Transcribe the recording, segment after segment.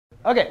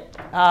OK,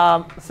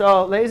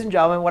 so ladies and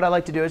gentlemen, what I'd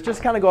like to do is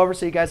just kind of go over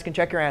so you guys can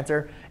check your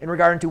answer in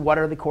regard to what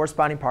are the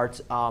corresponding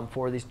parts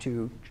for these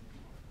two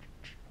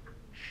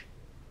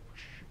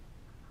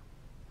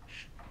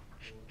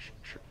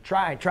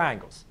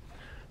triangles.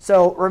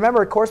 So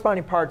remember,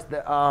 corresponding parts,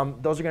 those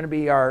are going to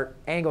be our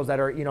angles that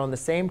are in the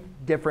same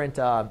different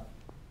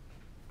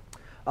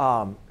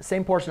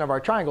same portion of our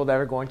triangle that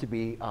are going to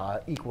be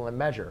equal in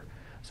measure.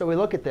 So we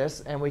look at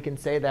this, and we can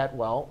say that,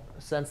 well,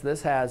 since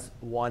this has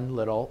one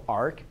little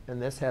arc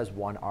and this has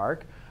one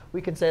arc,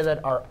 we can say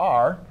that our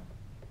R,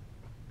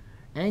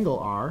 angle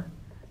R,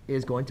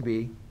 is going to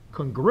be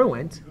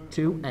congruent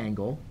to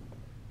angle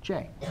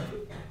J.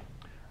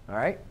 All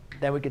right?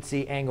 Then we could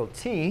see angle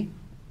T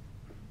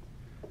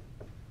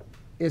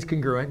is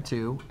congruent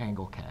to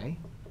angle K.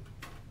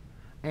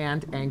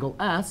 And angle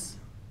S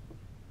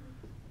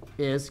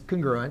is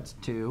congruent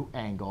to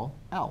angle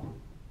L.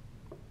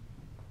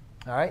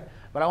 All right?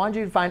 But I want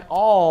you to find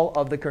all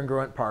of the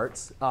congruent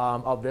parts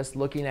of this,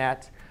 looking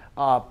at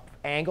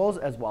angles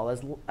as well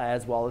as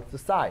the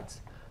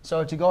sides.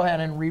 So to go ahead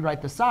and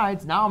rewrite the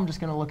sides, now I'm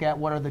just going to look at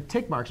what are the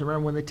tick marks.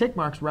 Remember, when the tick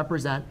marks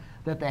represent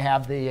that they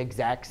have the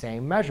exact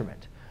same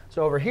measurement.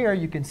 So over here,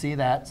 you can see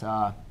that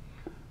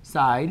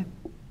side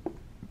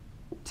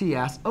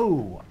TS.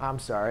 Oh, I'm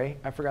sorry.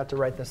 I forgot to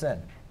write this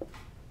in.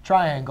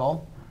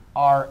 Triangle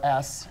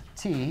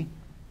RST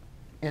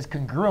is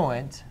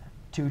congruent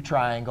to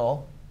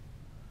triangle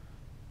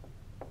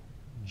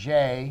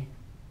JLK.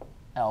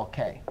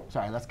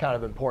 Sorry, that's kind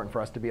of important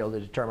for us to be able to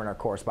determine our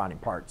corresponding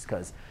parts,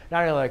 because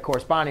not only are they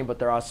corresponding, but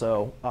they're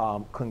also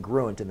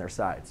congruent in their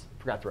sides.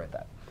 Forgot to write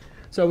that.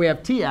 So we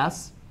have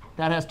TS.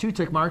 That has two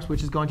tick marks,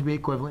 which is going to be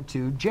equivalent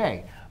to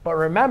J. But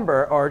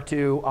remember, or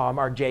to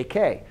our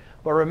JK.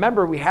 But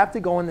remember, we have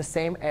to go in the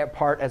same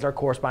part as our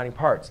corresponding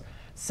parts.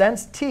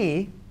 Since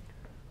T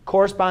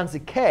corresponds to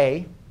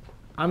K,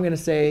 I'm going to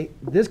say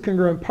this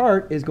congruent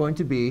part is going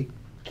to be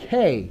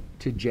K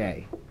to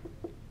J.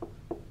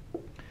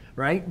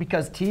 Right?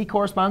 Because T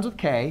corresponds with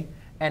K,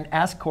 and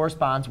S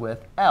corresponds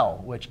with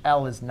L, which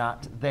L is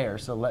not there.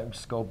 So let's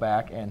just go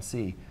back and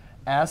see.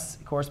 S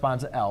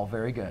corresponds to L.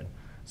 Very good.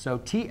 So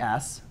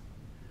TS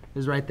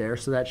is right there.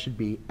 So that should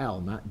be L,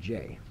 not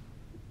J.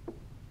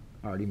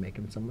 Already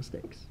making some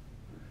mistakes.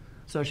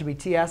 So it should be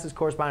TS is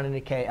corresponding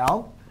to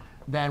KL.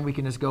 Then we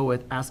can just go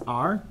with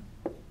SR.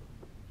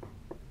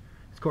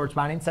 It's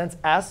corresponding. Since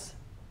S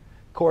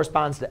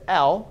corresponds to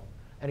L,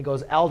 and it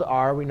goes L to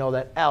R, we know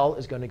that L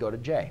is going to go to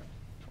J.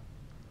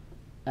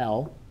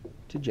 L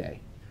to J.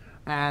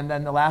 And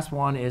then the last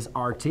one is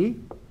RT.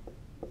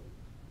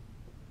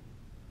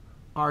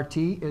 RT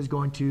is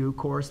going to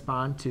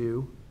correspond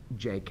to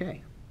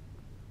JK.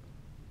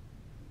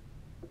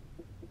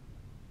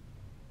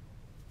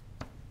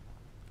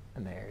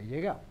 And there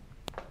you go.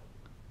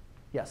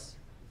 Yes?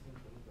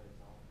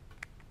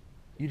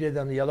 You did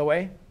them the other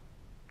way?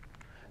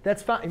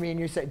 That's fine. I mean,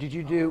 you said, did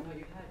you do? No,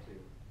 you had to.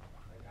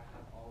 Like, I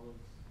have all of,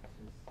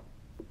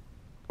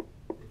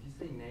 if you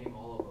say name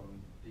all of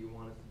them, do you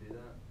want us to do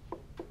that?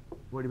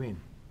 What do you mean?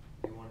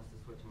 Do you want us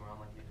to switch them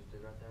around like you just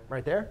did right there?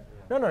 Right there?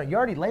 Yeah. No, you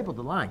already labeled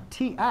the line.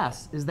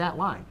 TS is that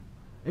line.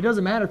 It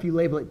doesn't matter if you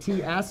label it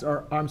TS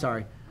or, I'm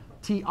sorry,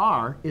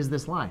 TR is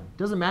this line. It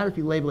doesn't matter if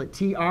you label it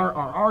TR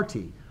or RT.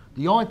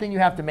 The only thing you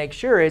have to make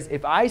sure is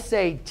if I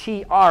say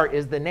TR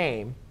is the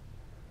name,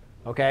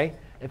 OK?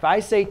 If I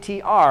say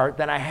TR,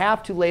 then I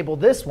have to label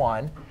this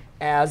one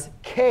as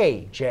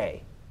KJ,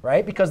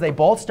 right? Because they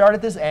both start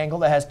at this angle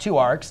that has two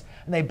arcs,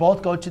 and they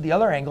both go to the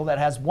other angle that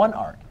has one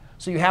arc.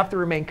 So you have to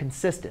remain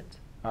consistent,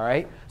 all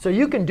right? So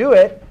you can do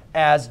it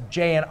as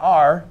J and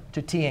R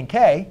to T and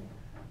K.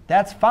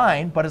 That's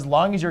fine, but as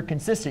long as you're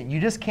consistent, you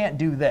just can't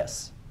do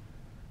this.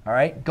 All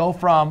right? Go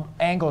from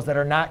angles that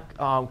are not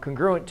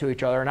congruent to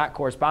each other, or not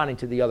corresponding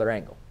to the other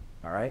angle.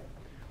 All right?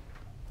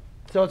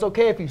 So it's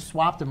OK if you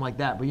swapped them like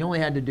that, but you only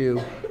had to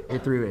do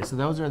it 3 ways. So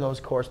those are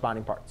those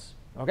corresponding parts.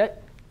 OK?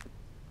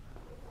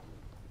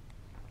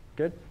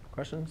 Good?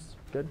 Questions?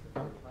 Good?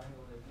 No?